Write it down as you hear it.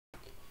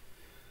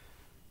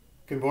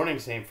Good morning,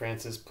 St.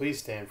 Francis. Please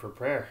stand for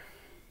prayer.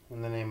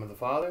 In the name of the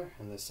Father,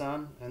 and the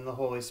Son, and the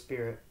Holy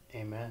Spirit.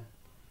 Amen.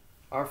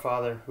 Our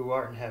Father, who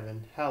art in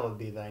heaven, hallowed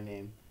be thy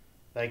name.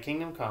 Thy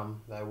kingdom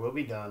come, thy will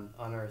be done,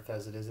 on earth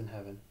as it is in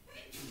heaven.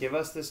 Give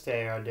us this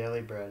day our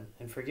daily bread,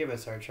 and forgive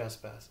us our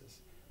trespasses,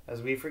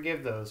 as we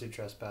forgive those who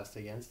trespass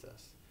against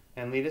us.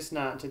 And lead us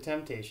not into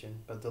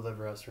temptation, but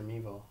deliver us from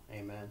evil.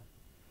 Amen.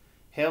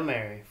 Hail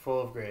Mary, full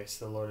of grace,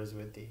 the Lord is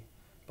with thee.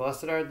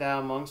 Blessed art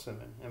thou amongst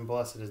women, and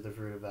blessed is the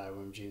fruit of thy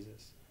womb,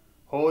 Jesus.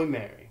 Holy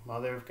Mary,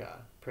 Mother of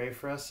God, pray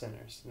for us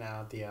sinners,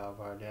 now at the hour of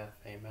our death.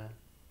 Amen.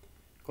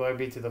 Glory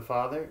be to the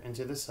Father, and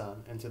to the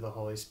Son, and to the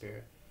Holy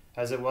Spirit,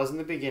 as it was in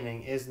the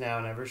beginning, is now,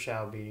 and ever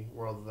shall be,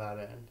 world without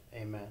end.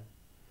 Amen.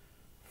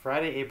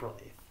 Friday, April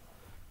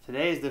 8th.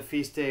 Today is the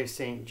feast day of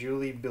St.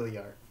 Julie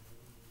Billiart.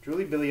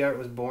 Julie Billiart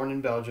was born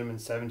in Belgium in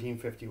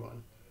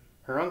 1751.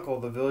 Her uncle,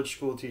 the village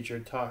school teacher,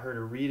 taught her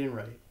to read and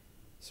write.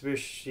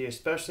 She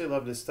especially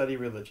loved to study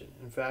religion.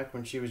 In fact,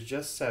 when she was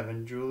just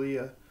 7,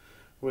 Julia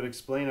would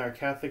explain our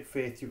Catholic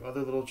faith to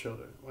other little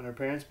children. When her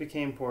parents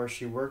became poor,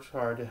 she worked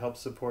hard to help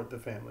support the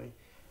family,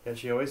 yet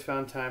she always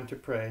found time to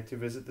pray, to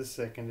visit the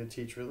sick, and to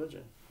teach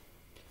religion.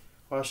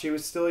 While she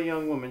was still a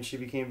young woman, she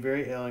became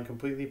very ill and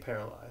completely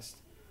paralyzed.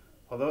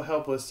 Although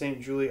helpless,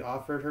 St. Julie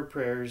offered her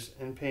prayers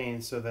and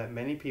pain so that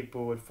many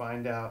people would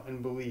find out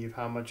and believe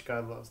how much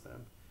God loves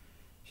them.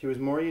 She was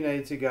more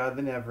united to God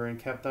than ever and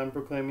kept on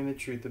proclaiming the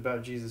truth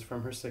about Jesus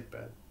from her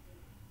sickbed.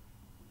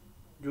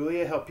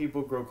 Julia helped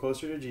people grow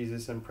closer to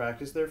Jesus and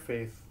practice their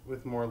faith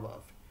with more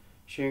love.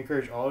 She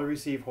encouraged all to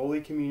receive Holy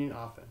Communion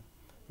often.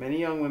 Many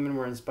young women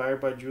were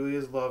inspired by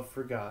Julia's love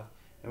for God,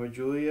 and with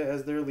Julia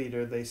as their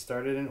leader, they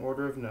started an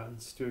order of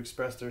nuns. To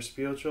express their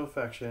spiritual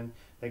affection,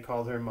 they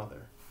called her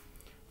Mother.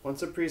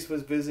 Once a priest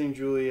was visiting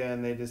Julia,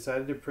 and they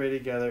decided to pray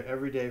together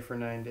every day for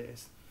 9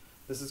 days.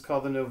 This is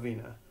called the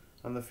Novena.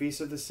 On the Feast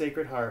of the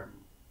Sacred Heart,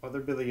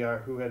 Mother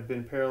Billiart, who had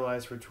been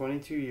paralyzed for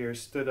 22 years,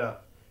 stood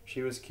up.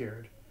 She was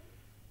cured.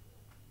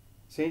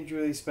 St.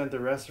 Julie spent the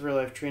rest of her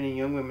life training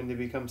young women to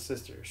become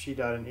sisters. She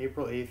died on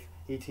April 8,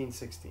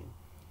 1816.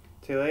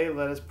 Today,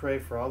 let us pray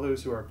for all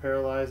those who are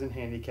paralyzed and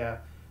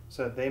handicapped,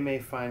 so that they may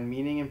find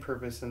meaning and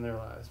purpose in their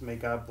lives. May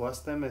God bless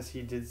them as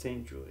he did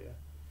St. Julia.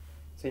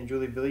 St.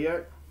 Julie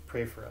Billiart,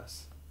 pray for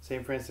us.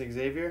 St. Francis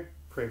Xavier,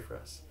 pray for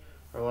us.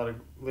 Our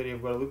Lady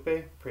of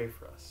Guadalupe, pray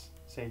for us.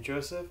 St.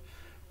 Joseph,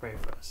 pray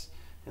for us.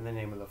 In the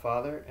name of the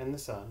Father, and the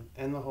Son,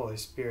 and the Holy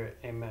Spirit.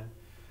 Amen.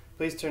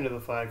 Please turn to the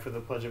flag for the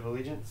Pledge of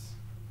Allegiance.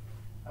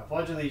 I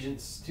pledge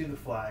allegiance to the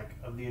flag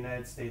of the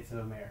United States of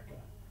America,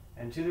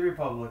 and to the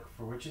republic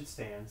for which it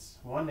stands,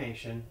 one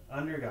nation,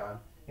 under God,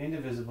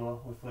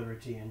 indivisible, with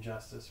liberty and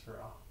justice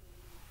for all.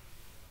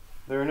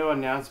 There are no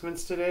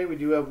announcements today. We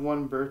do have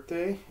one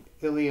birthday,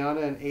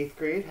 Ileana in 8th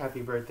grade.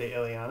 Happy birthday,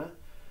 Ileana.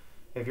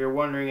 If you're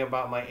wondering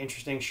about my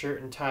interesting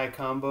shirt and tie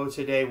combo,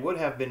 today would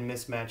have been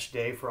mismatch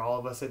day for all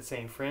of us at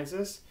St.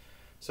 Francis.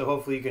 So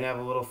hopefully you can have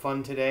a little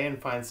fun today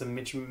and find some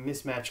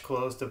mismatch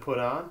clothes to put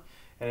on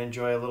and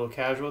enjoy a little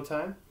casual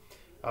time.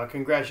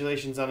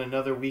 Congratulations on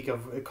another week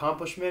of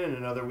accomplishment and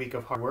another week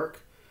of hard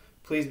work.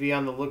 Please be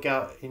on the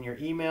lookout in your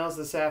emails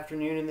this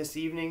afternoon and this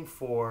evening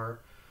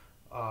for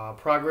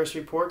progress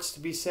reports to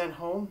be sent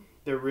home.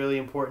 They're really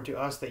important to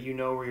us that you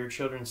know where your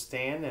children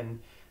stand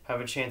and have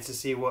a chance to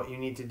see what you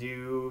need to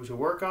do to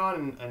work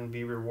on and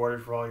be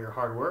rewarded for all your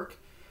hard work.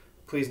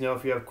 Please know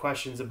if you have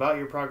questions about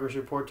your progress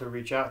report to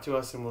reach out to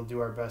us, and we'll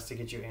do our best to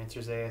get you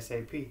answers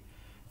ASAP.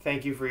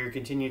 Thank you for your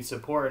continued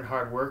support and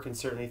hard work, and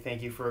certainly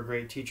thank you for a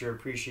great Teacher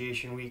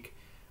Appreciation Week.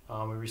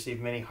 We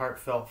received many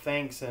heartfelt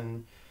thanks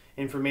and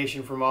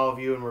information from all of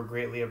you, and we're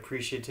greatly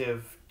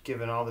appreciative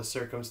given all the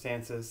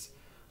circumstances.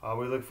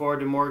 We look forward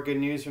to more good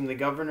news from the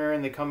governor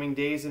in the coming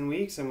days and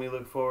weeks, and we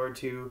look forward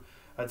to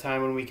a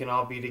time when we can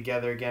all be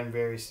together again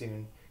very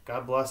soon.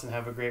 God bless and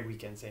have a great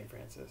weekend, St.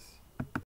 Francis.